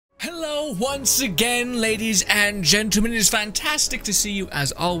Hello once again, ladies and gentlemen. It is fantastic to see you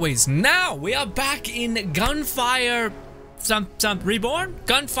as always. Now we are back in Gunfire Reborn?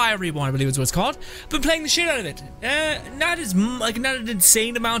 Gunfire Reborn, I believe is what it's called. Been playing the shit out of it. Not an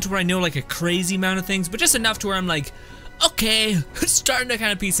insane amount where I know like a crazy amount of things, but just enough to where I'm like, okay, starting to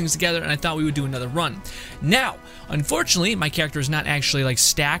kind of piece things together, and I thought we would do another run. Now, unfortunately, my character is not actually like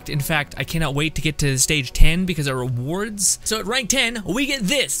stacked. In fact, I cannot wait to get to stage 10 because of rewards. So at rank 10, we get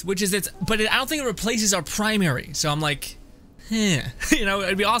this, which is but I don't think it replaces our primary. So I'm like, you know,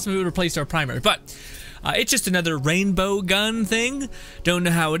 it'd be awesome if it replaced our primary, but it's just another rainbow gun thing. Don't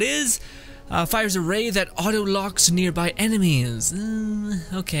know how it is. Fires a ray that auto-locks nearby enemies.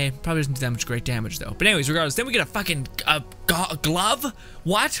 Okay, probably doesn't do that much great damage though. But anyways, regardless, then we get a fucking glove?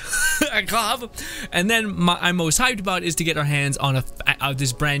 What? A glove? And then I'm most hyped about is to get our hands on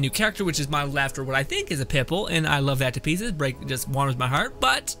this brand new character, which is modeled after what I think is a Pipple, and I love that to pieces. Just warms my heart,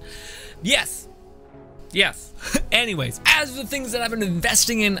 but yes. Yes. Anyways, as for the things that I've been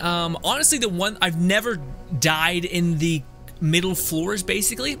investing in, honestly, the one I've never died in the middle floors,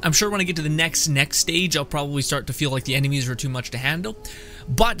 basically. I'm sure when I get to the next stage, I'll probably start to feel like the enemies are too much to handle.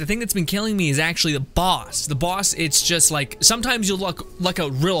 But the thing that's been killing me is actually the boss. The boss, it's just like, sometimes you'll luck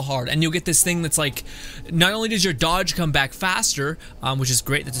out real hard, and you'll get this thing that's like, not only does your dodge come back faster, which is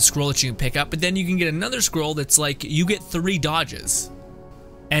great, that's a scroll that you can pick up, but then you can get another scroll that's like, you get 3 dodges.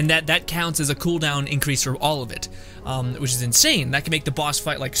 And that counts as a cooldown increase for all of it, which is insane. That can make the boss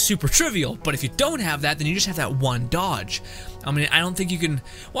fight like super trivial, but if you don't have that, then you just have that one dodge. I mean, I don't think you can,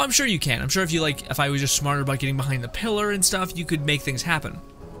 well, I'm sure you can. I'm sure if I was just smarter about getting behind the pillar and stuff, you could make things happen.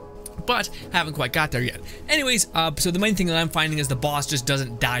 But haven't quite got there yet. Anyways, so the main thing that I'm finding is the boss just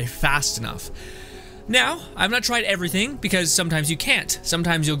doesn't die fast enough. Now, I've not tried everything because sometimes you can't.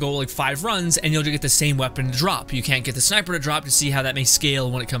 Sometimes you'll go like 5 runs and you'll just get the same weapon to drop. You can't get the sniper to drop to see how that may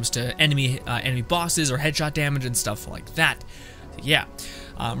scale when it comes to enemy bosses or headshot damage and stuff like that. Yeah.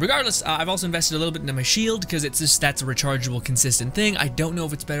 Regardless, I've also invested a little bit into my shield because that's a rechargeable, consistent thing. I don't know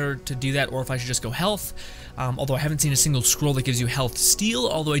if it's better to do that or if I should just go health. Although I haven't seen a single scroll that gives you health steal,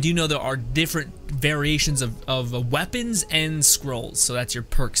 although I do know there are different variations of weapons and scrolls, so that's your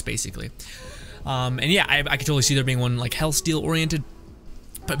perks basically. And yeah, I could totally see there being one like health steal oriented.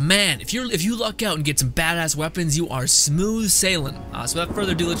 But man, if you luck out and get some badass weapons, you are smooth sailing. So without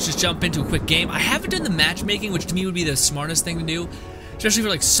further ado, let's just jump into a quick game. I haven't done the matchmaking, which to me would be the smartest thing to do, especially for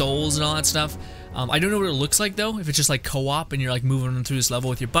like souls and all that stuff. I don't know what it looks like though, if it's just like co-op and you're like moving through this level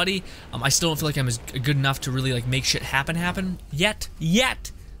with your buddy. I still don't feel like I'm as good enough to really like make shit happen yet.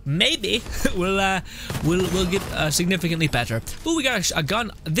 Maybe we'll get significantly better. Ooh, we got a gun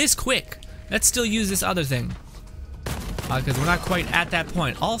this quick. Let's still use this other thing, because we're not quite at that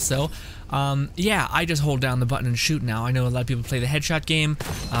point. Also, yeah, I just hold down the button and shoot now. I know a lot of people play the headshot game.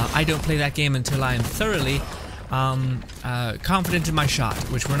 I don't play that game until I am thoroughly confident in my shot,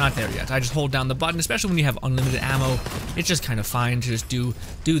 which we're not there yet. I just hold down the button, especially when you have unlimited ammo. It's just kind of fine to just do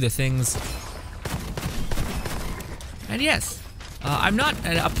the things. And yes, I'm not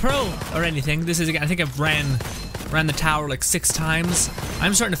a pro or anything. This is, I think I've ran the tower like 6 times.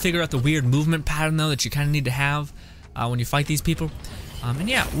 I'm starting to figure out the weird movement pattern though that you kind of need to have when you fight these people. And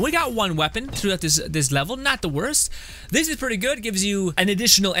yeah, we got 1 weapon throughout this level, not the worst. This is pretty good, gives you an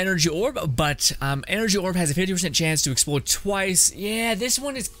additional energy orb, but energy orb has a 50% chance to explode twice. Yeah, this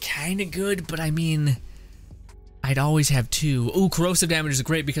one is kind of good, but I mean, I'd always have 2. Ooh, corrosive damage is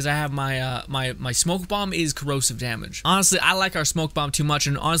great because I have my my smoke bomb is corrosive damage. Honestly, I like our smoke bomb too much,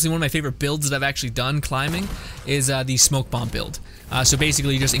 and honestly, one of my favorite builds that I've actually done climbing is the smoke bomb build. So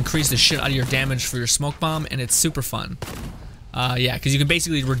basically, you just increase the shit out of your damage for your smoke bomb, and it's super fun. Yeah, because you can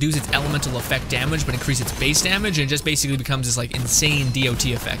basically reduce its elemental effect damage, but increase its base damage, and it just basically becomes this like insane DOT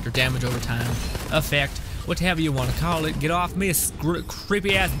effect, or damage over time effect, whatever you want to call it. Get off me, a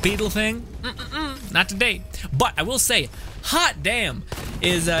creepy ass beetle thing. Not today. But I will say, hot damn,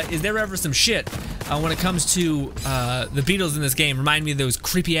 is there ever some shit when it comes to the beetles in this game. Remind me of those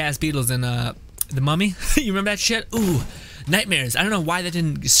creepy ass beetles in The Mummy. You remember that shit? Ooh, nightmares. I don't know why that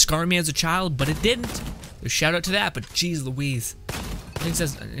didn't scar me as a child, but it didn't. Shout out to that, but geez Louise. I think it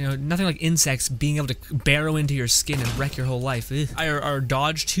says, you know, nothing like insects being able to burrow into your skin and wreck your whole life. Or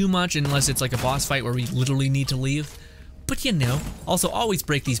dodge too much unless it's like a boss fight where we literally need to leave. But you know, also always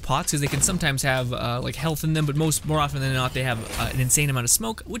break these pots because they can sometimes have like health in them, but more often than not they have an insane amount of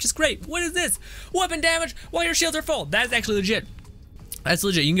smoke, which is great. What is this? Weapon damage while your shields are full. That is actually legit. That's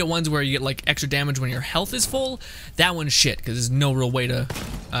legit. You can get ones where you get like extra damage when your health is full. That one's shit because there's no real way to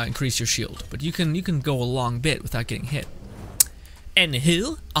increase your shield. But you can go a long bit without getting hit.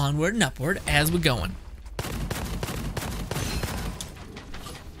 Anywho, onward and upward as we're going.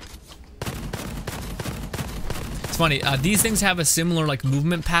 funny. These things have a similar like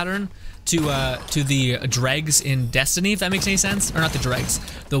movement pattern to the dregs in Destiny, if that makes any sense. Or not the dregs,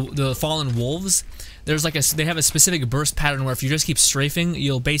 the fallen wolves. There's like they have a specific burst pattern where if you just keep strafing,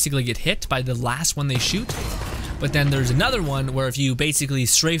 you'll basically get hit by the last one they shoot. But then there's another one where if you basically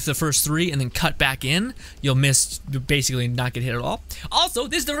strafe the first 3 and then cut back in, you'll miss, basically not get hit at all. Also,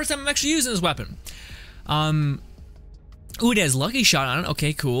 this is the first time I'm actually using this weapon. Ooh, it has Lucky Shot on it.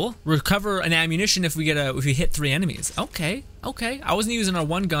 Okay, cool. Recover an ammunition if we hit 3 enemies. Okay. I wasn't using our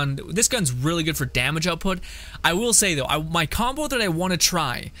one gun. This gun's really good for damage output. I will say though, my combo that I want to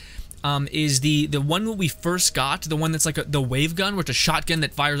try is the one that we first got, the one that's like the wave gun, which is a shotgun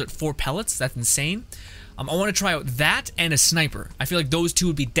that fires at 4 pellets. That's insane. I want to try out that and a sniper. I feel like those two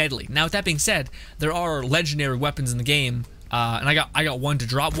would be deadly. Now, with that being said, there are legendary weapons in the game, and I got one to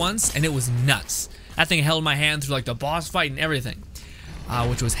drop once, and it was nuts. That thing held my hand through like the boss fight and everything,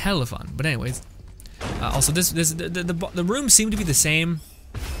 which was hella fun. But anyways, also the rooms seem to be the same.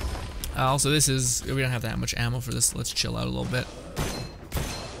 Also, we don't have that much ammo for this. Let's chill out a little bit.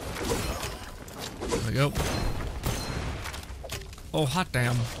 There we go. Oh, hot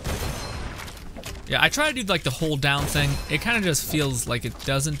damn. Yeah, I try to do like the hold down thing. It kind of just feels like it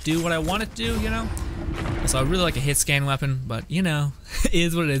doesn't do what I want it to do, you know? So I really like a hit scan weapon, but you know,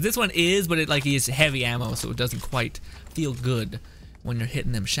 is what it is. This one is, but it like is heavy ammo, so it doesn't quite feel good when you're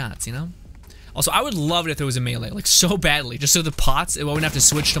hitting them shots, you know? Also, I would love it if there was a melee, like so badly, just so the pots, I wouldn't have to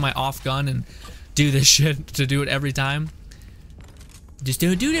switch to my off gun and do this shit to do it every time. Just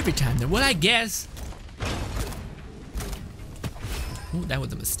don't do it every time, then what I guess. Ooh, that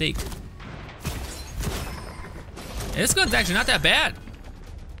was a mistake. This gun's actually not that bad.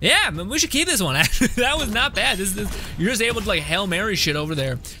 Yeah, we should keep this one. Actually, that was not bad. You're just able to like Hail Mary shit over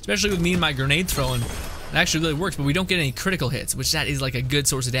there, especially with me and my grenade throwing. It actually really works, but we don't get any critical hits, which that is like a good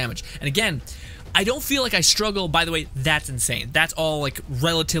source of damage. And again, I don't feel like I struggle. By the way, that's insane. That's all like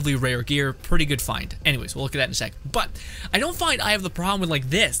relatively rare gear, pretty good find. Anyways, we'll look at that in a sec. But I don't find I have the problem with like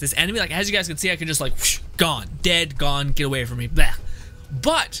this enemy. Like as you guys can see, I can just like whoosh, gone, dead, gone, get away from me. Blah.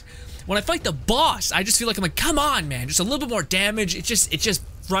 But when I fight the boss, I just feel like I'm like, come on, man, just a little bit more damage. It's just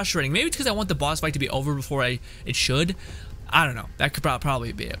frustrating. Maybe it's because I want the boss fight to be over before it should. I don't know. That could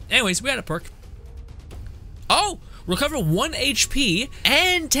probably be it. Anyways, we got a perk. Oh, recover 1 HP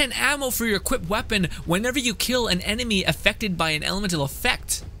and 10 ammo for your equipped weapon whenever you kill an enemy affected by an elemental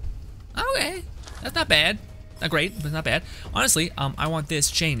effect. Okay, that's not bad. Not great, but not bad. Honestly, I want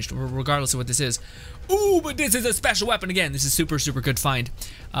this changed regardless of what this is. Ooh, but this is a special weapon again. This is super good find.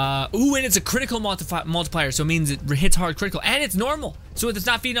 Ooh, and it's a critical multiplier, so it means it hits hard critical, and it's normal. So it's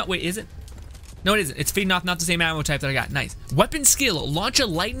not feeding off. Wait, is it? No, it isn't. It's feeding off not the same ammo type that I got. Nice. Weapon skill: launch a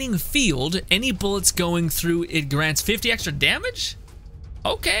lightning field. Any bullets going through it grants 50 extra damage.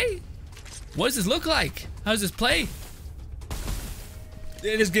 Okay. What does this look like? How does this play?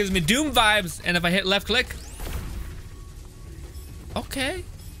 It just gives me Doom vibes. And if I hit left click. Okay.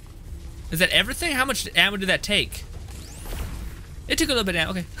 Is that everything? How much ammo did that take? It took a little bit of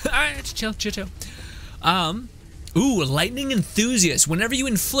ammo. Okay. Alright, chill. Ooh, Lightning Enthusiast. Whenever you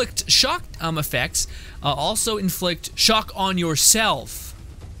inflict shock effects, also inflict shock on yourself.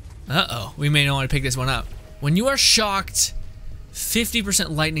 Uh-oh. We may not want to pick this one up. When you are shocked, 50%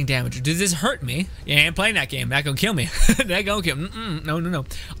 lightning damage. Does this hurt me? Yeah, I ain't playing that game. That gonna kill me. That gonna kill me. No.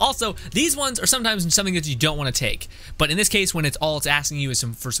 Also, these ones are sometimes something that you don't want to take. But in this case, when all it's asking you is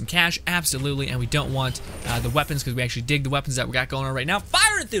for some cash, absolutely. And we don't want the weapons because we actually dig the weapons that we got going on right now.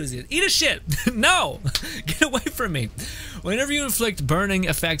 Fire Enthusiast, eat a shit. No, get away from me. Whenever you inflict burning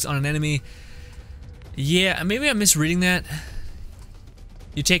effects on an enemy, yeah, maybe I'm misreading that.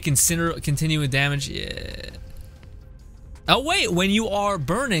 You take continuing damage. Yeah. Oh wait, when you are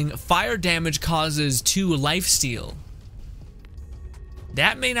burning, fire damage causes 2 lifesteal.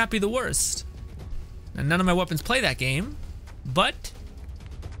 That may not be the worst. Now, none of my weapons play that game, but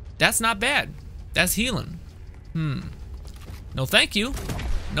that's not bad. That's healing. No thank you.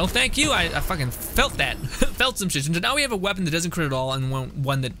 No thank you. I fucking felt that. Felt some shit. So now we have a weapon that doesn't crit at all and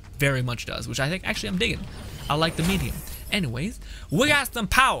one that very much does, which I think actually I'm digging. I like the medium. Anyways, we got some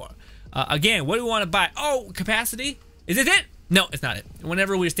power. Again, what do we want to buy? Oh, capacity? Is it? No, it's not it.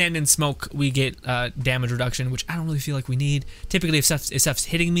 Whenever we stand in smoke, we get damage reduction, which I don't really feel like we need. Typically, if stuff's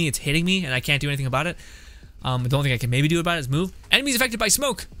hitting me, it's hitting me, and I can't do anything about it. The only thing I can maybe do about it is move. Enemies affected by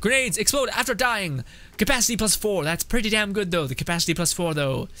smoke. Grenades explode after dying. Capacity +4. That's pretty damn good, though. The capacity +4,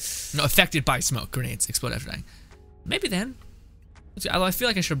 though. No, affected by smoke. Grenades explode after dying. Maybe then. I feel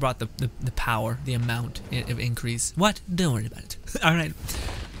like I should have brought the power, the amount of increase. What? Don't worry about it. All right.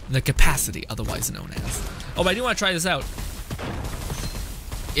 The capacity, otherwise known as. Oh, but I do want to try this out.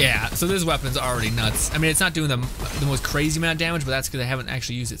 Yeah, so this weapon's already nuts. I mean, it's not doing the most crazy amount of damage, but that's because I haven't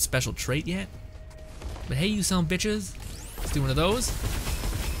actually used its special trait yet. But hey, you son of bitches. Let's do one of those.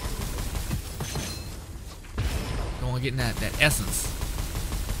 Don't want to get in that essence.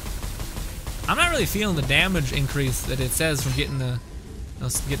 I'm not really feeling the damage increase that it says from getting the...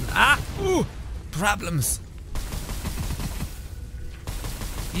 ooh, problems.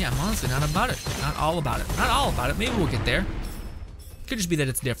 Yeah, I'm honestly not about it. Not all about it. Not all about it. Maybe we'll get there. Could just be that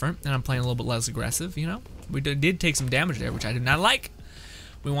it's different and I'm playing a little bit less aggressive, you know? We did take some damage there, which I did not like.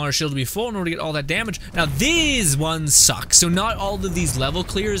 We want our shield to be full in order to get all that damage. Now, these ones suck. So not all of these level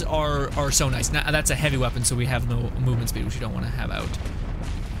clears are so nice. Now, that's a heavy weapon, so we have no movement speed, which you don't want to have out.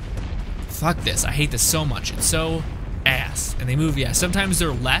 Fuck this. I hate this so much. It's so ass. And they move, yeah, sometimes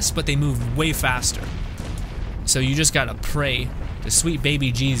they're less, but they move way faster. So you just gotta pray to sweet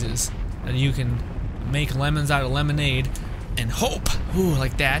baby Jesus that you can make lemons out of lemonade and hope. Ooh,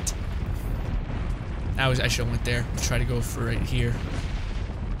 like that. I should have went there. Let's try to go for right here.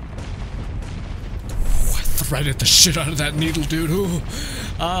 Ooh, I threaded the shit out of that needle, dude. Ooh.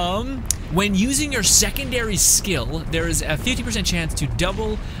 When using your secondary skill, there is a 50% chance to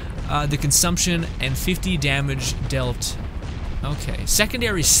double the consumption and 50 damage dealt. Okay,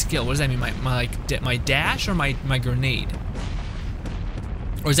 secondary skill. What does that mean? My dash or my grenade?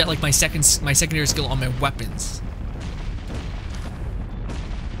 Or is that like my secondary skill on my weapons?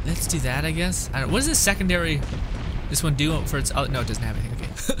 Let's do that, I guess. I don't. What does this secondary? This one do for its? Oh, no, it doesn't have anything. Okay,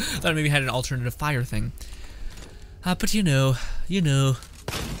 thought it maybe had an alternative fire thing. But you know.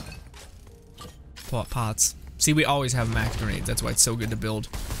 Pots. See, we always have max grenades. That's why it's so good to build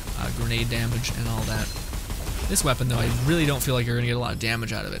grenade damage and all that. This weapon, though, I really don't feel like you're gonna get a lot of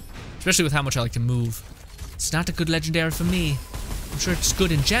damage out of it, especially with how much I like to move. It's not a good legendary for me. I'm sure it's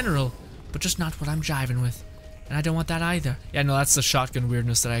good in general, but just not what I'm jiving with. And I don't want that either. Yeah, no, that's the shotgun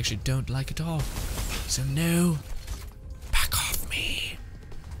weirdness that I actually don't like at all. So no, back off me.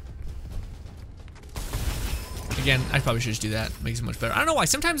 Again, I probably should just do that. Makes it much better. I don't know why.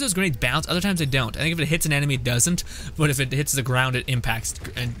 Sometimes those grenades bounce, other times they don't. I think if it hits an enemy, it doesn't. But if it hits the ground, it impacts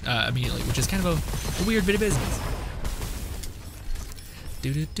immediately, which is kind of a weird bit of business.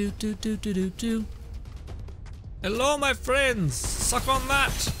 Do. Hello, my friends. Suck on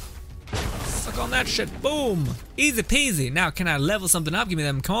that. Suck on that shit. Boom. Easy peasy. Now, can I level something up? Give me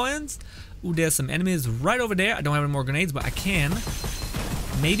them coins. Ooh, there's some enemies right over there. I don't have any more grenades, but I can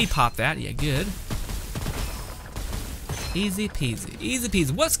maybe pop that. Yeah, good. Easy peasy. Easy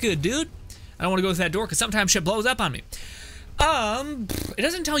peasy. What's good, dude? I don't want to go through that door because sometimes shit blows up on me. It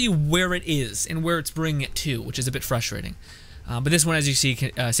doesn't tell you where it is and where it's bringing it to, which is a bit frustrating. But this one, as you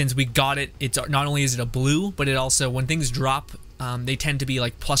see, since we got it, it's not only is it a blue, but it also, when things drop, they tend to be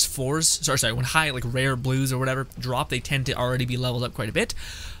like +4s. Sorry, when high, like rare blues or whatever drop, they tend to already be leveled up quite a bit.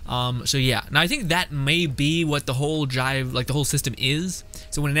 So yeah, now I think that may be what the whole jive, like the whole system is.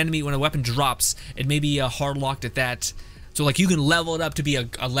 So when a weapon drops, it may be hard locked at that. So like you can level it up to be a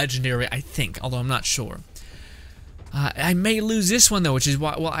legendary, I think, although I'm not sure. I may lose this one though, which is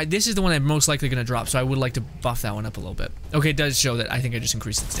why. Well, this is the one I'm most likely going to drop, so I would like to buff that one up a little bit. Okay, it does show that I think I just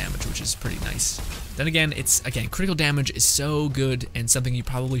increased its damage, which is pretty nice. Then again, critical damage is so good and something you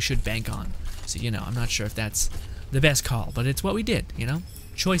probably should bank on. So you know, I'm not sure if that's the best call, but it's what we did. You know,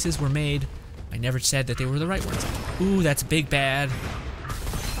 choices were made. I never said that they were the right ones. Ooh, that's big bad.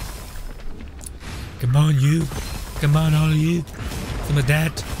 Come on, you. Come on, all of you. Some of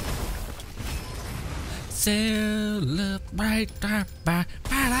that. Celebrate.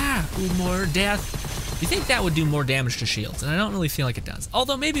 Ooh, more death. You think that would do more damage to shields? And I don't really feel like it does.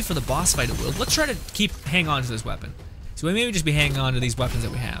 Although maybe for the boss fight it will. Let's try to hang on to this weapon. So we maybe just be hanging on to these weapons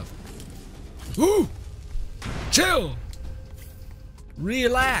that we have. Ooh! Chill!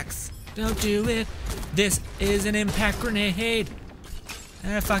 Relax! Don't do it. This is an impact grenade.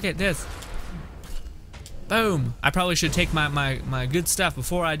 Fuck it, this. Boom. I probably should take my good stuff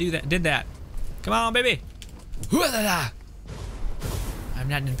before I did that. Come on, baby. I'm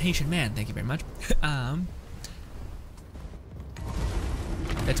not an impatient man, thank you very much.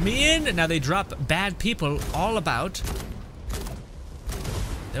 Let me in. Now they drop bad people all about.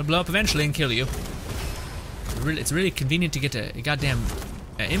 They'll blow up eventually and kill you. It's really convenient to get a goddamn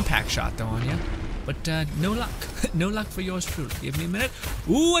impact shot though on you. But no luck. No luck for yours truly. Give me a minute.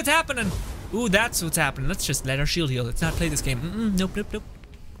 Ooh, what's happening? Ooh, that's what's happening. Let's just let our shield heal. Let's not play this game. Nope.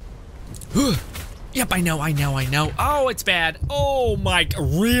 Yep, I know. Oh, it's bad. Oh my,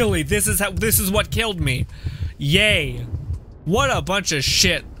 really? This is what killed me. Yay. What a bunch of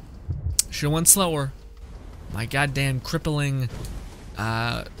shit. Should've went slower. My goddamn crippling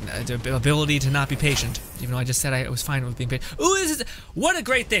the ability to not be patient. Even though I just said I was fine with being patient. Ooh, what a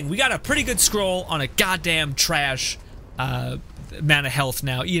great thing. We got a pretty good scroll on a goddamn trash amount of health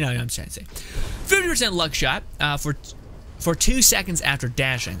now. You know what I'm trying to say. 50% luck shot for 2 seconds after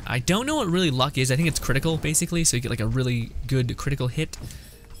dashing. I don't know what really luck is. I think it's critical, basically, so you get like a really good critical hit,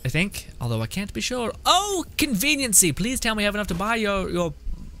 I think. Although I can't be sure. Oh, conveniency. Please tell me I have enough to buy your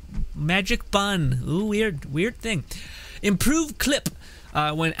magic bun. Ooh, weird thing. Improved clip.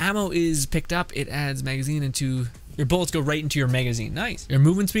 When ammo is picked up, it adds magazine into... Your bullets go right into your magazine. Nice. Your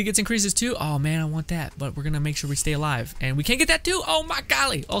movement speed gets increases too. Oh man, I want that. But we're gonna make sure we stay alive. And we can't get that too. Oh my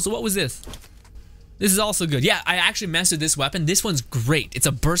golly. Also, what was this? This is also good. Yeah, I actually messed with this weapon. This one's great. It's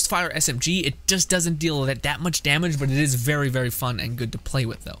a burst fire SMG. It just doesn't deal that much damage, but it is very, very fun and good to play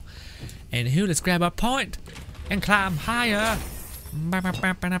with though. And here, let's grab our point and climb higher.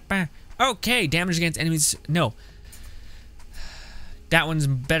 Okay, damage against enemies. No. That one's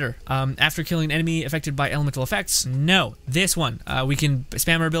better. After killing an enemy affected by elemental effects, no. This one, we can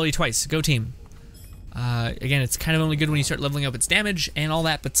spam our ability twice. Go team. Again, it's kind of only good when you start leveling up its damage and all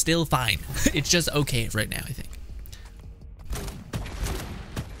that, but still fine. It's just okay right now, I think.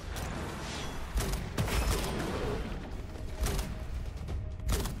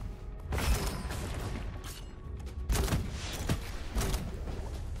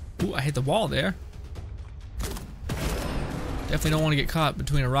 Ooh, I hit the wall there. Definitely don't want to get caught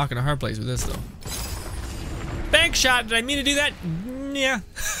between a rock and a hard place with this, though. Bank shot! Did I mean to do that? Yeah.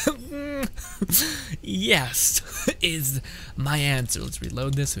 Yes, is my answer. Let's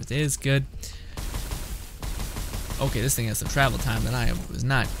reload this. It is good. Okay, this thing has some travel time that I was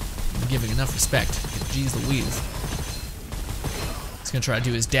not giving enough respect. Jeez Louise. He's gonna try to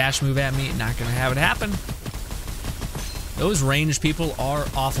do his dash move at me. Not gonna have it happen. Those ranged people are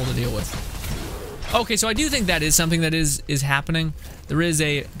awful to deal with. Okay, so I do think that is something that is happening. There is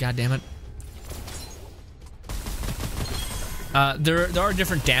a... God damn it. There are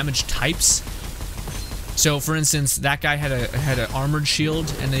different damage types. So, for instance, that guy had an armored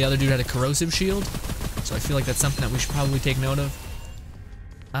shield, and the other dude had a corrosive shield. So I feel like that's something that we should probably take note of.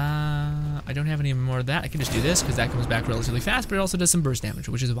 I don't have any more of that. I can just do this, because that comes back relatively fast, but it also does some burst damage,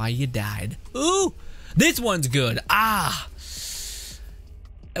 which is why you died. Ooh! This one's good. Ah!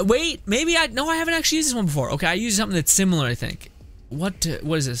 Wait, maybe no, I haven't actually used this one before. Okay, I used something that's similar, I think. What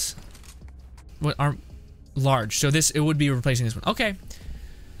is this? What are large? So it would be replacing this one. Okay.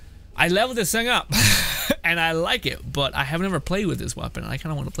 I leveled this thing up, and I like it, but I haven't ever played with this weapon, and I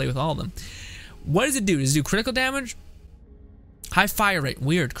kind of want to play with all of them. What does it do? Does it do critical damage? High fire rate.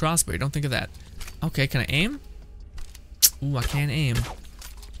 Weird. Crossbow. Don't think of that. Okay, can I aim? Ooh, I can't aim.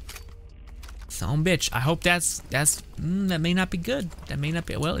 Son bitch. I hope that may not be good. That may not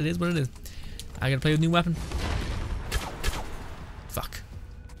be. Well, it is what it is. I gotta play with a new weapon. Fuck.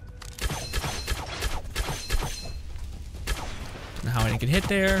 Don't know how I didn't get hit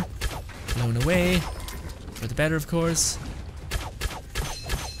there. Blown away. For the better, of course.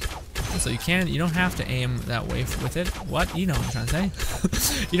 So you don't have to aim that way with it. What? You know what I'm trying to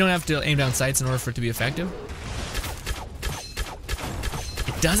say. You don't have to aim down sights in order for it to be effective.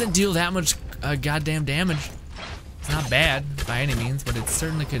 It doesn't deal that much goddamn damage. It's not bad by any means, but it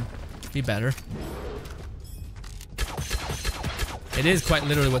certainly could be better. It is quite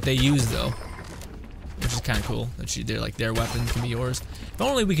literally what they use, though, which is kind of cool. That their weapon can be yours. If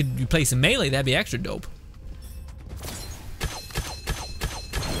only we could replace a melee, that'd be extra dope.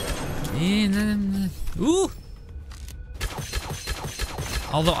 Ooh.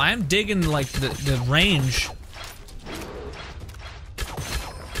 Although I'm digging like the range.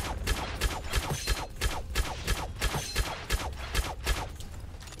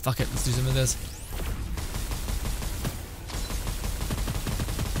 Fuck it, let's do some of this.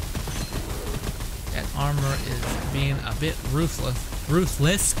 That armor is being a bit ruthless.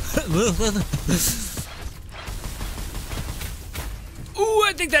 Ooh,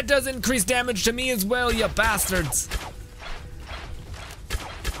 I think that does increase damage to me as well, you bastards.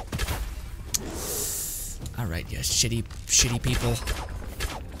 Alright, you shitty people.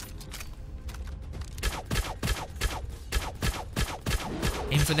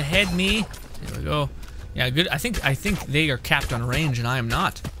 Aim for the head, me. There we go. Yeah, good. I think they are capped on range and I am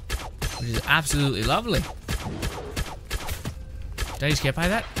not, which is absolutely lovely. Did I just get by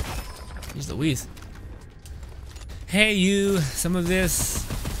that? Jeez Louise. Hey, you. Some of this.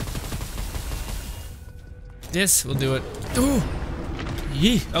 This will do it. Ooh.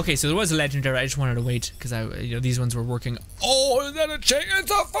 Yee. Okay, so there was a legendary. I just wanted to wait because these ones were working. Oh, is that a chain?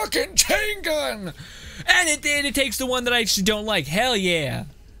 It's a fucking chain gun, and it takes the one that I actually don't like. Hell yeah!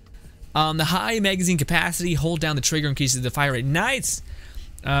 The high magazine capacity, hold down the trigger, increases the fire rate. Nice!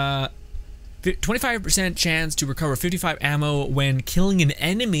 25% chance to recover 55 ammo when killing an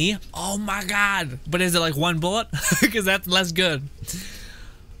enemy. Oh my god! But is it like one bullet? Because that's less good.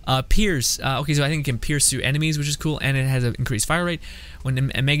 Pierce. Okay, so I think it can pierce through enemies, which is cool, and it has an increased fire rate. When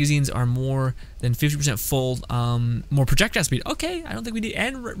the magazines are more than 50% full, more projectile speed. Okay, I don't think we need,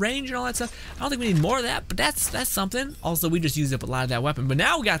 and range and all that stuff. I don't think we need more of that, but that's something. Also, we just used up a lot of that weapon, but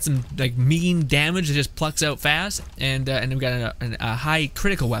now we got some like mean damage that just plucks out fast, and we've got a high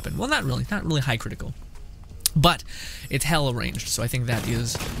critical weapon. Well, not really high critical, but it's hella ranged, so I think that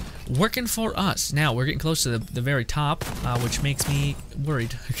is working for us. Now we're getting close to the very top, which makes me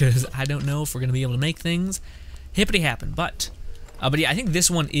worried because I don't know if we're gonna be able to make things hippity happen. But yeah, I think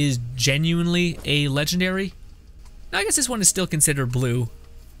this one is genuinely a legendary. No, I guess this one is still considered blue.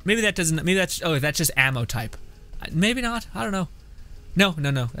 Maybe that doesn't. Maybe that's that's just ammo type. Maybe not. I don't know. No.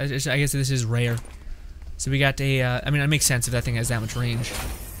 I guess this is rare. So we got a. I mean, it makes sense if that thing has that much range.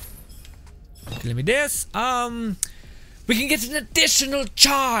 Okay, let me this. We can get an additional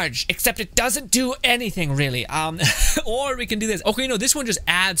charge, except it doesn't do anything really. Or we can do this. Okay, no, this one just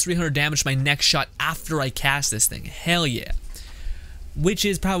adds 300 damage to my next shot after I cast this thing. Hell yeah. Which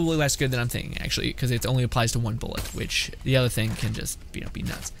is probably less good than I'm thinking, actually, because it only applies to one bullet, which the other thing can just, be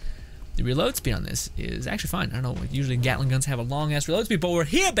nuts. The reload speed on this is actually fine. I don't know, usually Gatling guns have a long-ass reload speed, but we're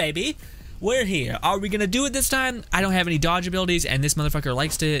here, baby! We're here. Are we gonna do it this time? I don't have any dodge abilities, and this motherfucker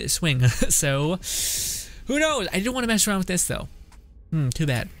likes to swing, so who knows? I don't want to mess around with this, though. Too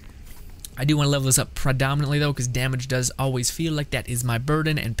bad. I do want to level this up predominantly, though, because damage does always feel like that is my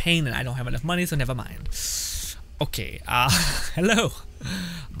burden and pain, and I don't have enough money, so never mind. Okay, hello,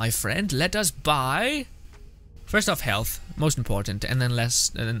 my friend. Let us buy. First off, health, most important, and then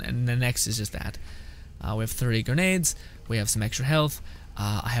and the next is just that. We have 30 grenades. We have some extra health.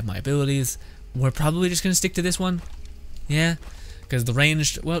 I have my abilities. We're probably just gonna stick to this one. Yeah, because the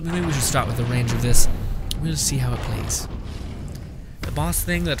range. Well, maybe we should start with the range of this. We'll see how it plays. The boss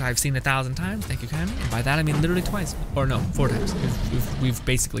thing that I've seen 1,000 times. Thank you, kindly. And by that I mean literally twice, or no, 4 times. We've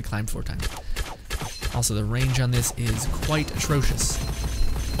basically climbed 4 times. Also, the range on this is quite atrocious.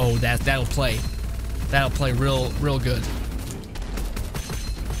 Oh, that'll play. That'll play real good.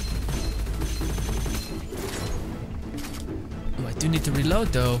 Oh, I do need to reload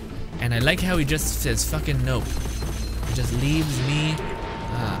though, and I like how he just says fucking nope. He just leaves me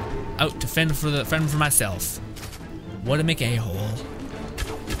out to fend for myself. What a McA-hole.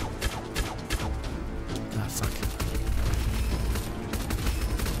 Ah, fuck.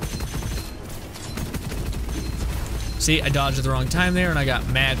 See, I dodged at the wrong time there, and I got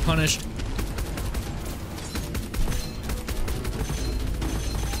mad punished.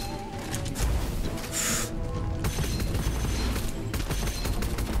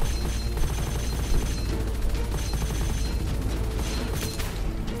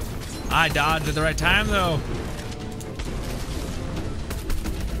 I dodged at the right time, though.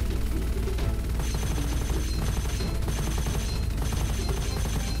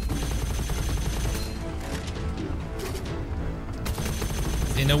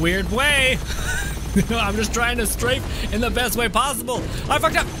 In a weird way. I'm just trying to strafe in the best way possible. I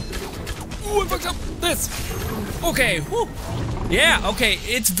fucked up. Ooh, I fucked up this. Okay, whew. Yeah, okay,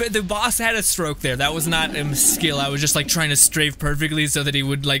 the boss had a stroke there. That was not a skill. I was just like trying to strafe perfectly so that he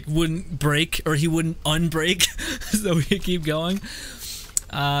would wouldn't break, or he wouldn't unbreak. So we could keep going.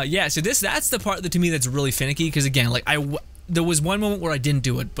 Yeah, so that's the part that to me that's really finicky, because again, like there was one moment where I didn't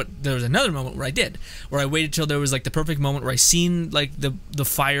do it, but there was another moment where I did, where I waited till there was like the perfect moment where I seen like the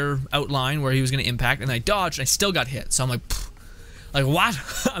fire outline where he was gonna impact, and I dodged, and I still got hit. So I'm like, pfft. Like what?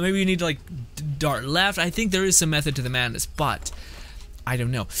 Maybe you need to like dart left. I think there is some method to the madness, but I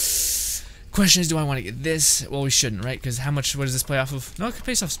don't know. Question is, do I want to get this? Well, we shouldn't, right? Because what does this play off of? No, it can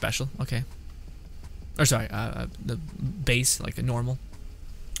play off special. Okay. Or sorry, the base, like a normal.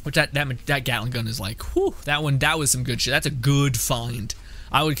 Which that Gatling gun is like, whew, that was some good shit. That's a good find.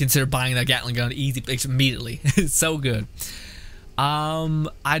 I would consider buying that Gatling gun immediately. It's so good.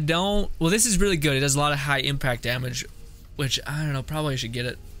 Well, this is really good. It does a lot of high impact damage, which I don't know, probably I should get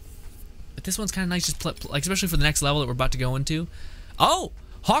it. But this one's kind of nice, just like especially for the next level that we're about to go into. Oh,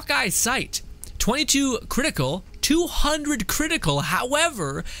 Hawkeye sight, 22 critical, 200 critical.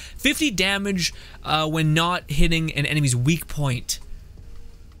 However, 50 damage when not hitting an enemy's weak point.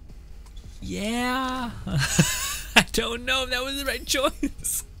 Yeah, I don't know if that was the right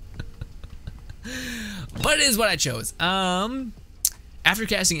choice, but it is what I chose. After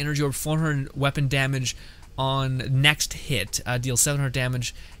casting energy orb, 400 weapon damage on next hit, deal 700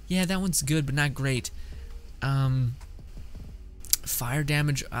 damage. Yeah, that one's good, but not great. Fire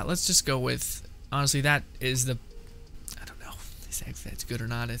damage. Let's just go with. Honestly, that is the. I don't know if that's good or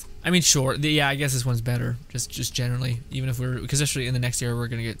not. I mean, sure. Yeah, I guess this one's better. Just generally, even if we're, because especially in the next area we're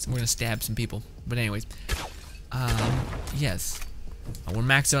gonna stab some people. But anyways, yes, we're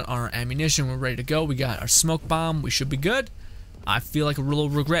maxed out on our ammunition. We're ready to go. We got our smoke bomb. We should be good. I feel like a little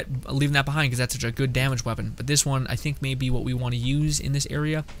regret leaving that behind because that's such a good damage weapon. But this one, I think, may be what we want to use in this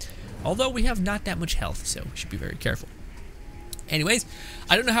area. Although we have not that much health, so we should be very careful. Anyways,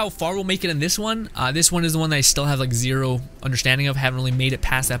 I don't know how far we'll make it in this one. This one is the one that I still have like zero understanding of. Haven't really made it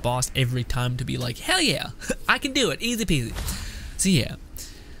past that boss every time to be like, hell yeah, I can do it, easy peasy. So yeah.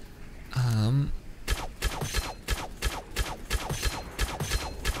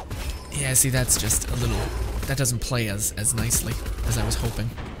 Yeah, see, that's just a little. That doesn't play as nicely as I was hoping.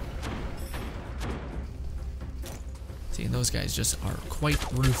 See, and those guys just are quite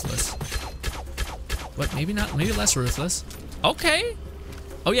ruthless. But maybe not, maybe less ruthless. Okay.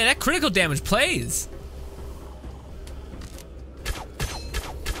 Oh yeah, that critical damage plays.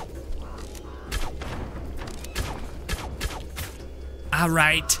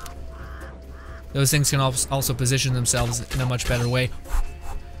 Alright. Those things can also position themselves in a much better way.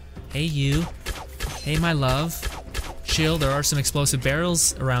 Hey you. Hey my love. Chill, there are some explosive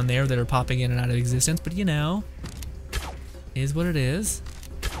barrels around there that are popping in and out of existence, but you know, is what it is.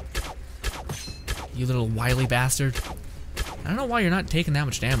 You little wily bastard. I don't know why you're not taking that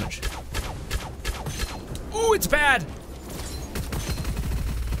much damage. Ooh, it's bad!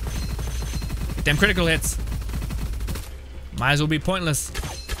 Damn critical hits. Might as well be pointless.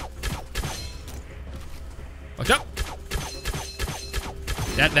 Fucked up.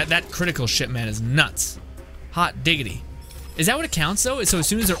 That critical shit, man, is nuts. Hot diggity. Is that what it counts, though? So as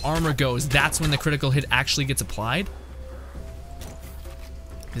soon as their armor goes, that's when the critical hit actually gets applied?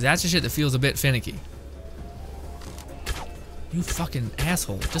 Because that's the shit that feels a bit finicky. You fucking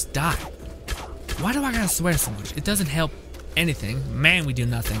asshole. Just die. Why do I gotta swear so much? It doesn't help anything. Man, we do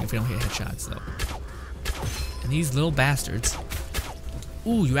nothing if we don't hit headshots, though. And these little bastards.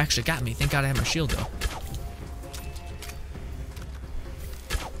 Ooh, you actually got me. Thank God I have my shield, though.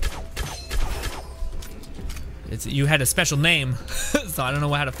 You had a special name, so I don't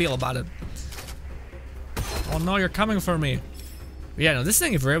know how to feel about it. Oh no, you're coming for me. But yeah, no, this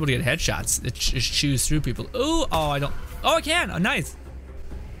thing, if we're able to get headshots, it just chews through people. Ooh, oh, I don't. Oh, I can. Oh, nice.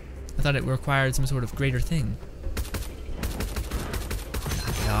 I thought it required some sort of greater thing. Knock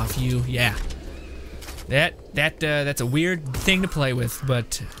it off, you. Yeah. That's a weird thing to play with,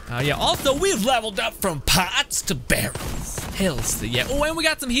 but yeah. Also, we've leveled up from pots to barrels. Hills, yeah. Oh, and we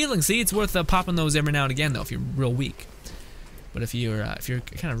got some healing. See, it's worth popping those every now and again, though, if you're real weak. But if you're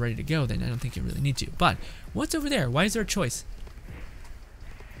kind of ready to go, then I don't think you really need to. But what's over there? Why is there a choice?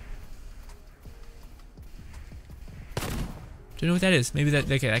 Do you know what that is? Maybe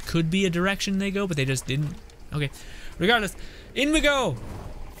that, okay, that could be a direction they go, but they just didn't. Okay. Regardless, in we go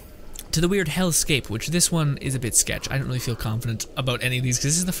to the weird hellscape, which this one is a bit sketch. I don't really feel confident about any of these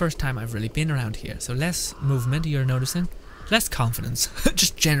because this is the first time I've really been around here. So less movement, you're noticing. Less confidence,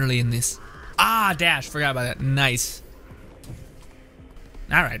 just generally in this. Ah, dash, forgot about that. Nice.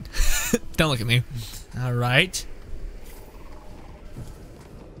 All right, don't look at me. All right.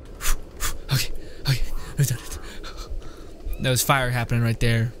 Okay, we've done it. There was fire happening right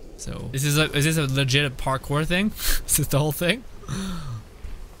there. So is this a legit parkour thing? Is this the whole thing?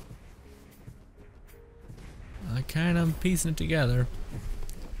 I kind of piecing it together.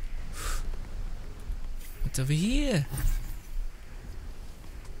 What's over here?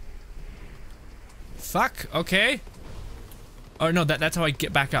 Fuck, okay. Oh no, that's how I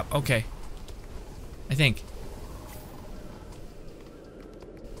get back up. Okay. I think.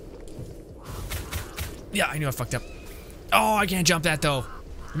 Yeah, I knew I fucked up. Oh, I can't jump that though.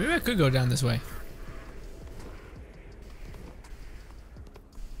 Maybe I could go down this way.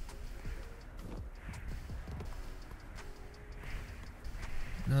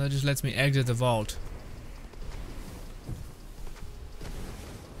 No, that just lets me exit the vault.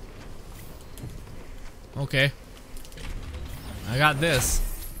 Okay. I got this.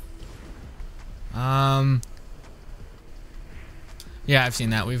 Yeah, I've seen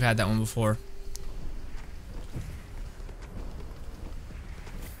that. We've had that one before.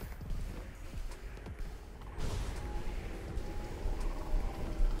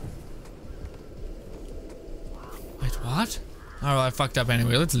 Wait, what? Oh, I fucked up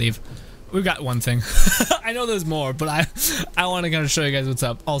anyway. Let's leave. We've got one thing. I know there's more, but I want to kind of show you guys what's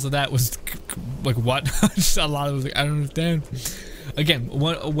up. Also, that was like what? Just a lot of like, I don't understand. Again,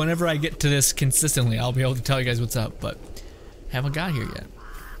 whenever I get to this consistently, I'll be able to tell you guys what's up, but haven't got here yet.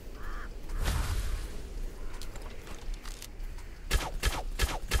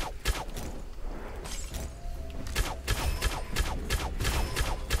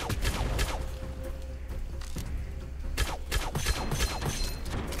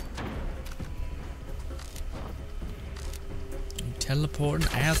 Teleporting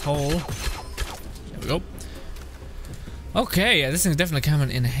asshole. There we go. Okay, yeah, this thing's definitely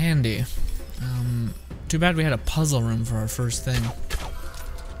coming in handy. Too bad we had a puzzle room for our first thing.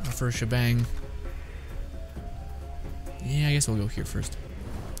 Our first shebang. Yeah, I guess we'll go here first.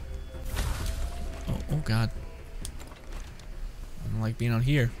 Oh god. I don't like being out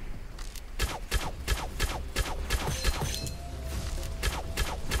here.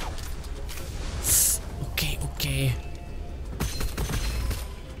 Okay.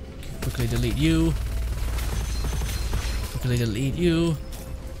 Quickly delete you. Quickly delete you.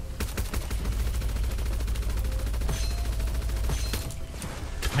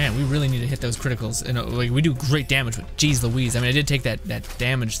 Man, we really need to hit those criticals. And like, we do great damage, but geez Louise. I mean, I did take that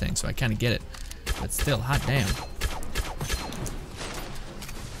damage thing, so I kind of get it. But still, hot damn.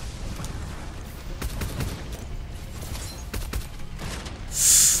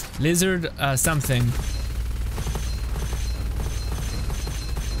 Lizard, something.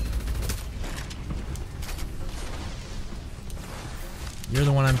 You're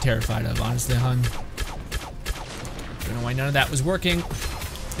the one I'm terrified of, honestly, hon. Don't know why none of that was working.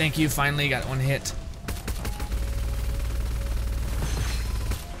 Thank you, finally got one hit.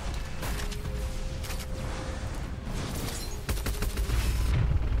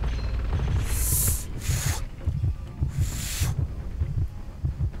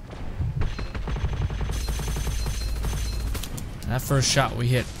 That first shot we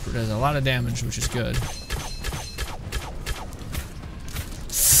hit does a lot of damage, which is good.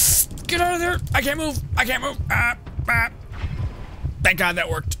 Get out of there! I can't move! I can't move! Thank God that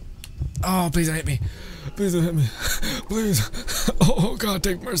worked. Oh, please don't hit me. Please don't hit me. Please. Oh God,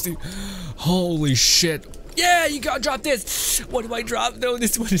 take mercy. Holy shit. Yeah, you gotta drop this. What do I drop though?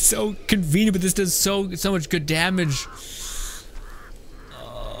 This one is so convenient, but this does so much good damage.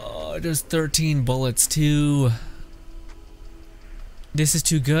 Oh, it does 13 bullets too. This is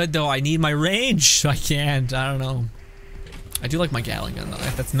too good though. I need my range. So I can't. I don't know. I do like my Gatling gun though.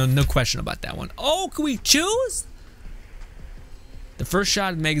 That's no question about that one. Oh, can we choose? The first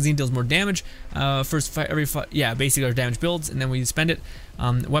shot of the magazine deals more damage. First fight, yeah, basically our damage builds, and then we spend it.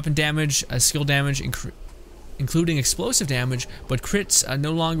 Weapon damage, skill damage, including explosive damage, but crits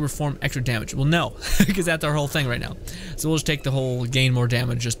no longer perform extra damage. Well, no, because that's our whole thing right now. So we'll just take the whole gain more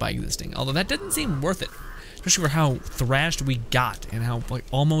damage just by existing. Although that doesn't seem worth it, especially for how thrashed we got and how like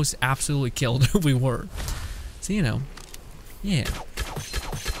almost absolutely killed we were. So you know, yeah.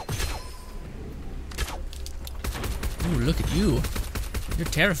 Ooh, look at you. You're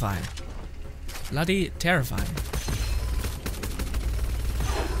terrifying. Bloody terrifying.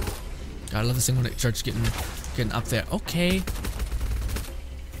 God, I love this thing when it starts getting up there. Okay.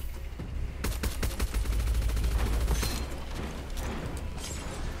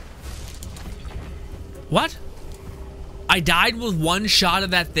 What? I died with one shot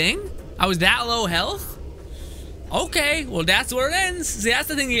of that thing? I was that low health? Okay, well that's where it ends. See, that's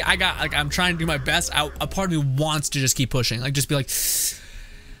the thing I got. Like, I'm trying to do my best. A part of me wants to just keep pushing. Like, just be like,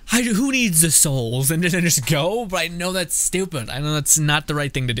 who needs the souls? And then just go. But I know that's stupid. I know that's not the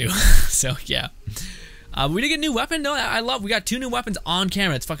right thing to do. So yeah. We did get a new weapon. No, we got 2 new weapons on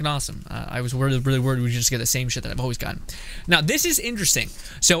camera. It's fucking awesome. I was really worried we'd just get the same shit that I've always gotten. Now, this is interesting.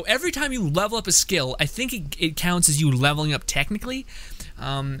 So every time you level up a skill, I think it counts as you leveling up technically.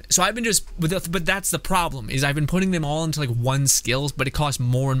 So I've been but that's the problem, is I've been putting them all into like one skills, but it costs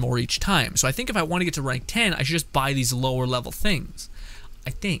more and more each time. So I think if I want to get to rank 10, I should just buy these lower level things. I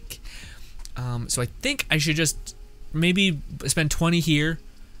think. So I think I should just maybe spend 20 here.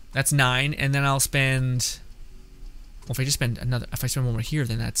 That's 9, and then I'll spend. Well, if I spend one more here,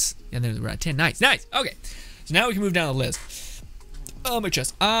 then and then we're at 10. Nice. Okay, so now we can move down the list. Oh, my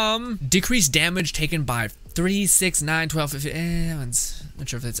chest. Decreased damage taken by 3, 6, 9, 12, 15. Not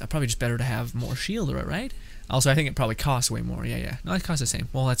sure if it's probably just better to have more shield, right? Also, I think it probably costs way more. Yeah. No, it costs the same.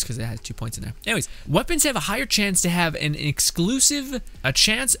 Well, that's because it has 2 points in there. Anyways, weapons have a higher chance to have a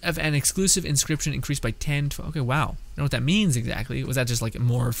chance of an exclusive inscription increased by 10. 12. Okay, wow. I don't know what that means exactly. Was that just like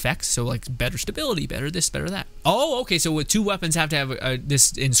more effects? So like better stability, better this, better that. Oh, okay. So with 2 weapons have to have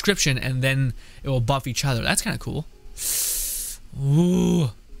this inscription, and then it will buff each other. That's kind of cool.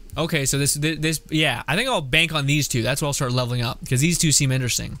 Ooh. Okay, so this, yeah. I think I'll bank on these 2. That's where I'll start leveling up, because these 2 seem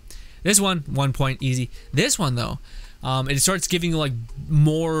interesting. This one, 1 point, easy. This one though, it starts giving you like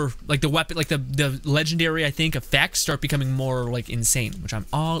more, like the weapon, like the legendary, I think, effects start becoming more like insane, which I'm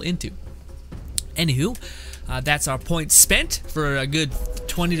all into. Anywho, that's our points spent for a good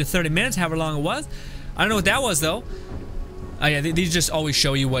 20 to 30 minutes, however long it was. I don't know what that was though. Yeah, these just always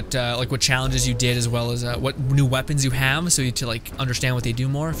show you what like what challenges you did, as well as what new weapons you have, so you to like understand what they do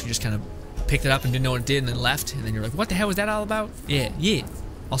more. If you just kind of picked it up and didn't know what it did and then left, and then you're like, what the hell was that all about? Yeah.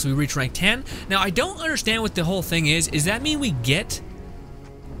 Also, we reached rank 10. Now, I don't understand what the whole thing is. Does that mean we get,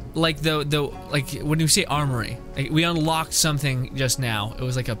 like, like, when you say armory, like, we unlocked something just now. It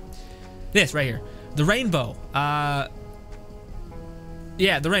was like this right here. The rainbow.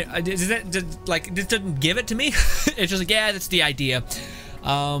 Yeah, the rain. Like, this doesn't give it to me. It's just like, yeah, that's the idea.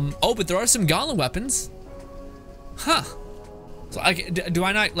 Oh, but there are some gauntlet weapons. Huh. So, do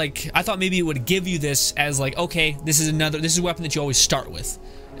I not, like, I thought maybe it would give you this as, like, okay, this is a weapon that you always start with.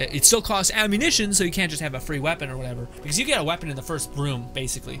 It still costs ammunition, so you can't just have a free weapon or whatever. Because you get a weapon in the first room,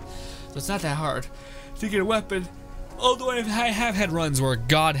 basically. So it's not that hard to get a weapon. Although I have had runs where,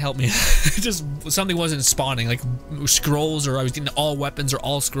 God help me, just something wasn't spawning, like scrolls, or I was getting all weapons or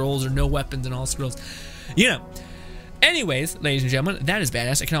all scrolls, or no weapons and all scrolls. You know. Anyways, ladies and gentlemen, that is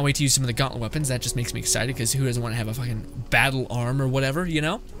badass. I cannot wait to use some of the gauntlet weapons. That just makes me excited, because who doesn't want to have a fucking battle arm or whatever, you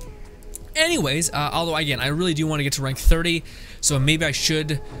know? Anyways, although, again, I really do want to get to rank 30, so maybe I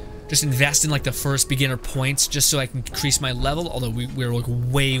should just invest in, like, the first beginner points, just so I can increase my level, although we're like,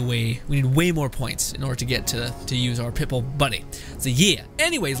 we need way more points in order to get to use our Pitbull buddy. So, yeah.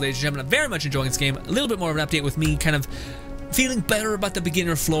 Anyways, ladies and gentlemen, I'm very much enjoying this game. A little bit more of an update with me kind of feeling better about the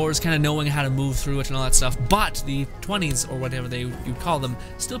beginner floors, kind of knowing how to move through it and all that stuff, but the 20s, or whatever you call them,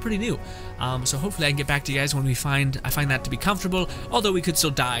 still pretty new. So hopefully I can get back to you guys when I find that to be comfortable, although we could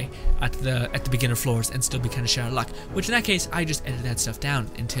still die at the beginner floors and still be kind of shit out of luck, which in that case, I just edited that stuff down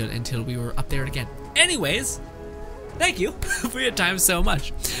until we were up there again. Anyways, thank you for your time so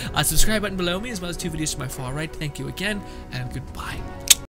much. Subscribe button below me, as well as 2 videos to my far right. Thank you again, and goodbye.